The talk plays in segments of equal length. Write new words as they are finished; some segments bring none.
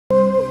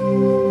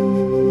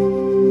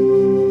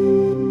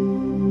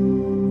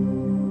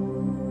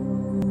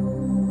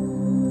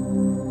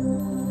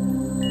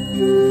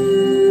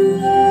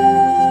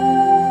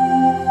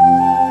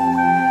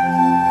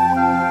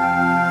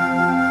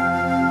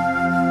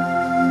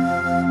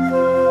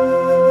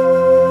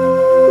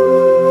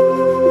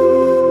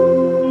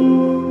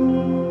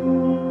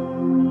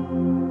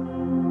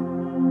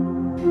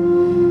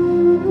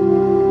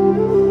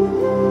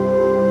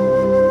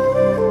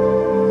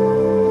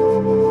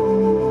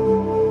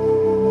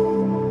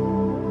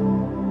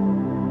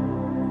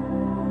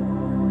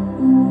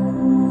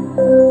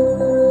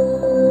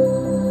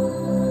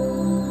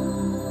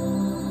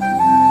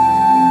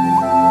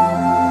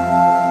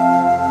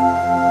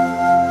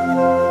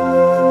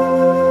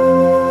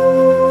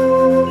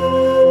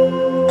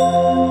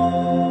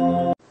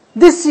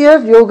This year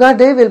Yoga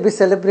Day will be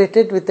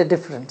celebrated with a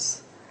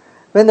difference.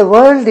 When the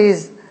world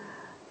is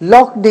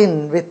locked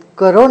in with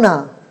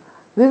Corona,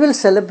 we will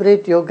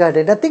celebrate Yoga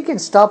Day. Nothing can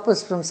stop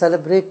us from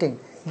celebrating.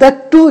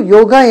 That too,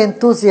 yoga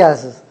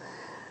enthusiasts.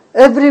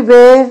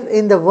 Everywhere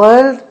in the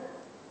world,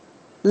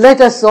 let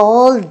us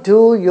all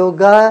do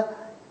yoga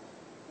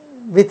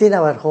within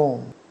our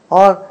home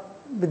or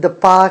with the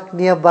park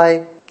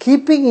nearby,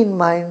 keeping in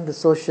mind the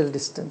social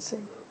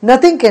distancing.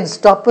 Nothing can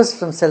stop us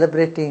from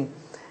celebrating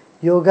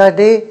Yoga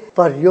Day,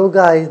 for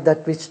yoga is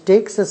that which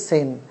takes us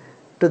in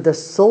to the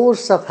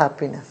source of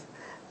happiness.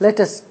 Let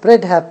us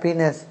spread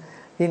happiness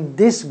in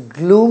this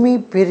gloomy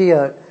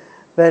period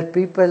where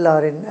people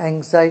are in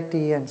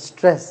anxiety and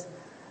stress.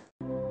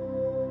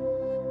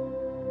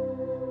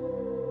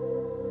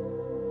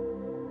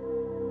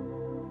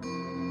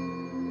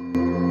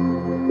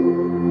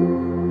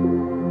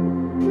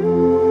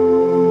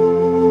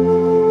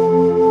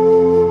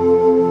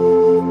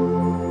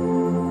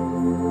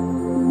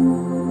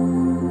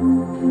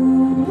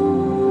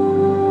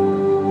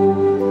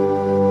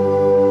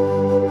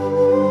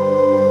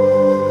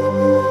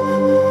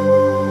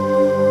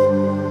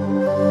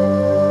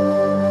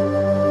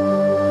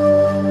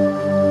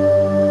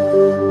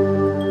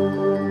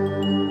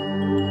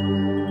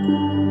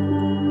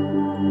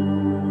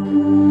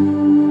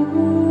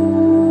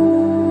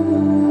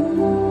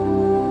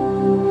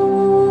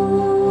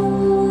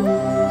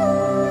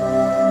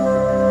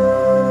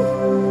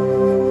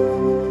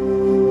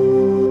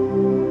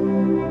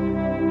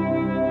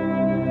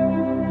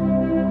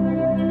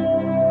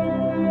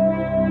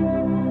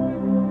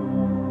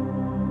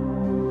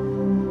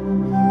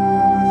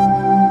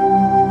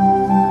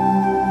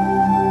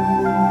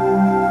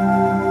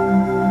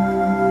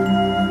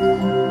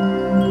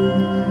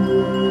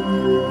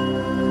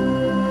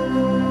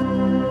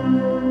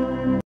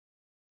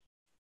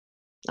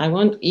 I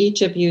want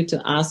each of you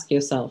to ask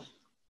yourself,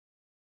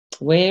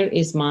 where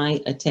is my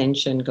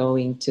attention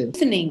going to?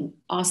 Strengthening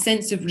our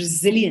sense of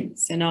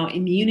resilience and our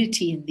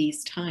immunity in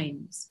these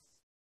times,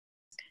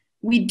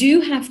 we do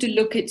have to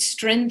look at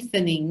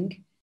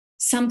strengthening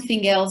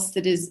something else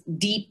that is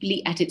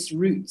deeply at its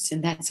roots,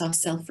 and that's our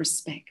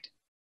self-respect.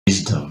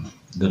 Wisdom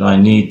that I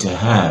need to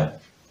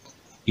have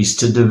is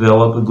to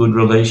develop a good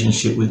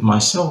relationship with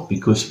myself,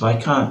 because if I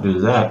can't do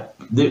that,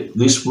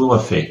 this will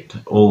affect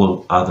all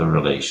of other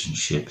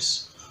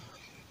relationships.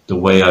 The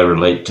way I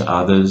relate to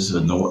others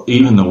and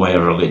even the way I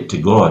relate to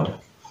God.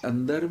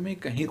 अंदर में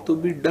कहीं तो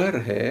भी डर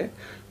है,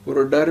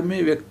 और डर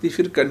में व्यक्ति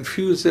फिर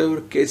कंफ्यूज है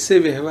और कैसे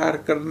व्यवहार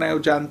करना है वो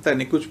जानता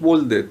नहीं, कुछ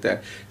बोल देता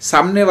है,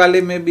 सामने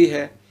वाले में भी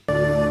है.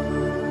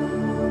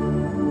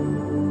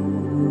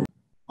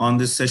 On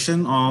this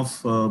session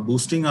of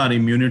boosting our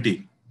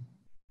immunity,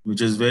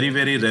 which is very,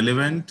 very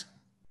relevant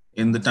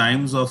in the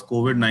times of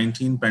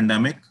COVID-19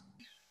 pandemic,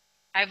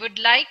 I would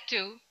like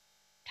to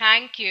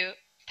thank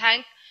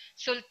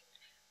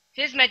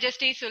His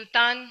Majesty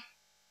Sultan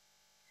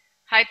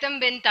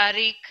Haitham bin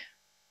Tariq,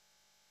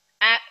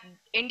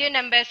 Indian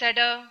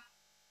Ambassador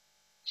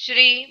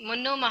Shri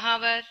Munnu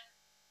Mahawar,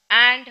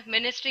 and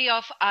Ministry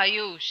of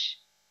Ayush.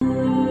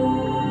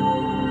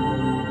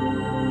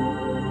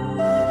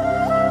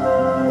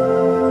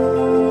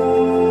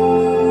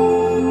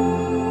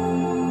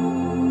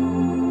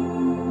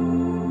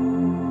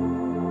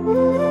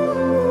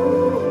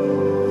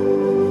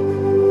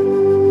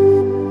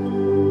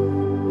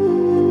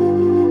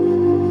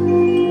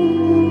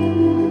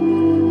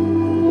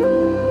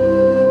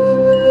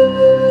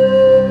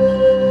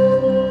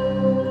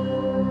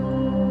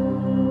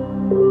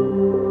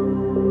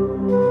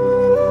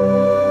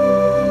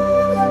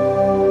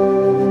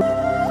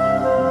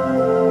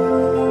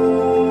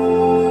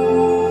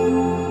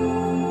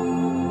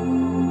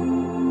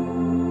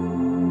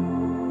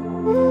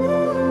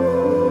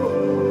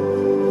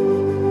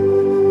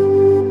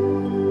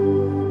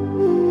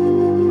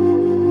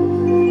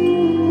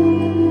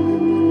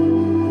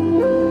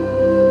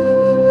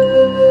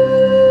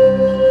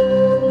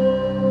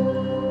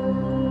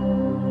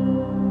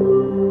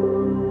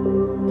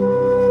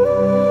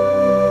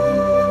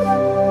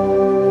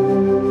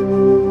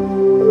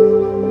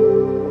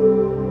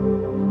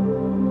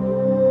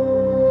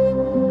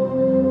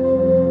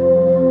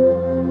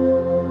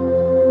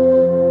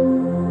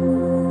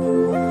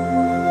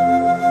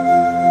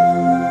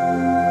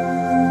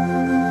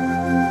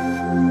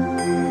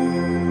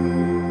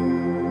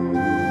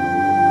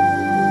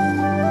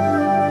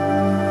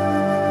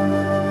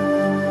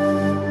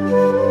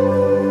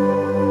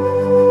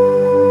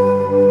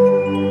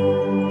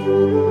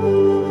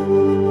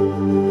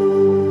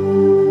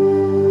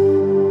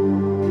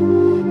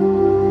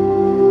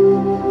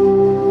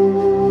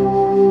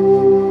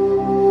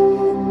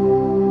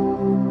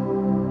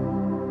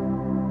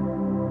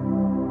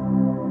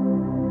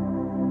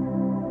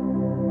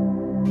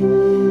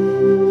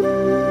 you.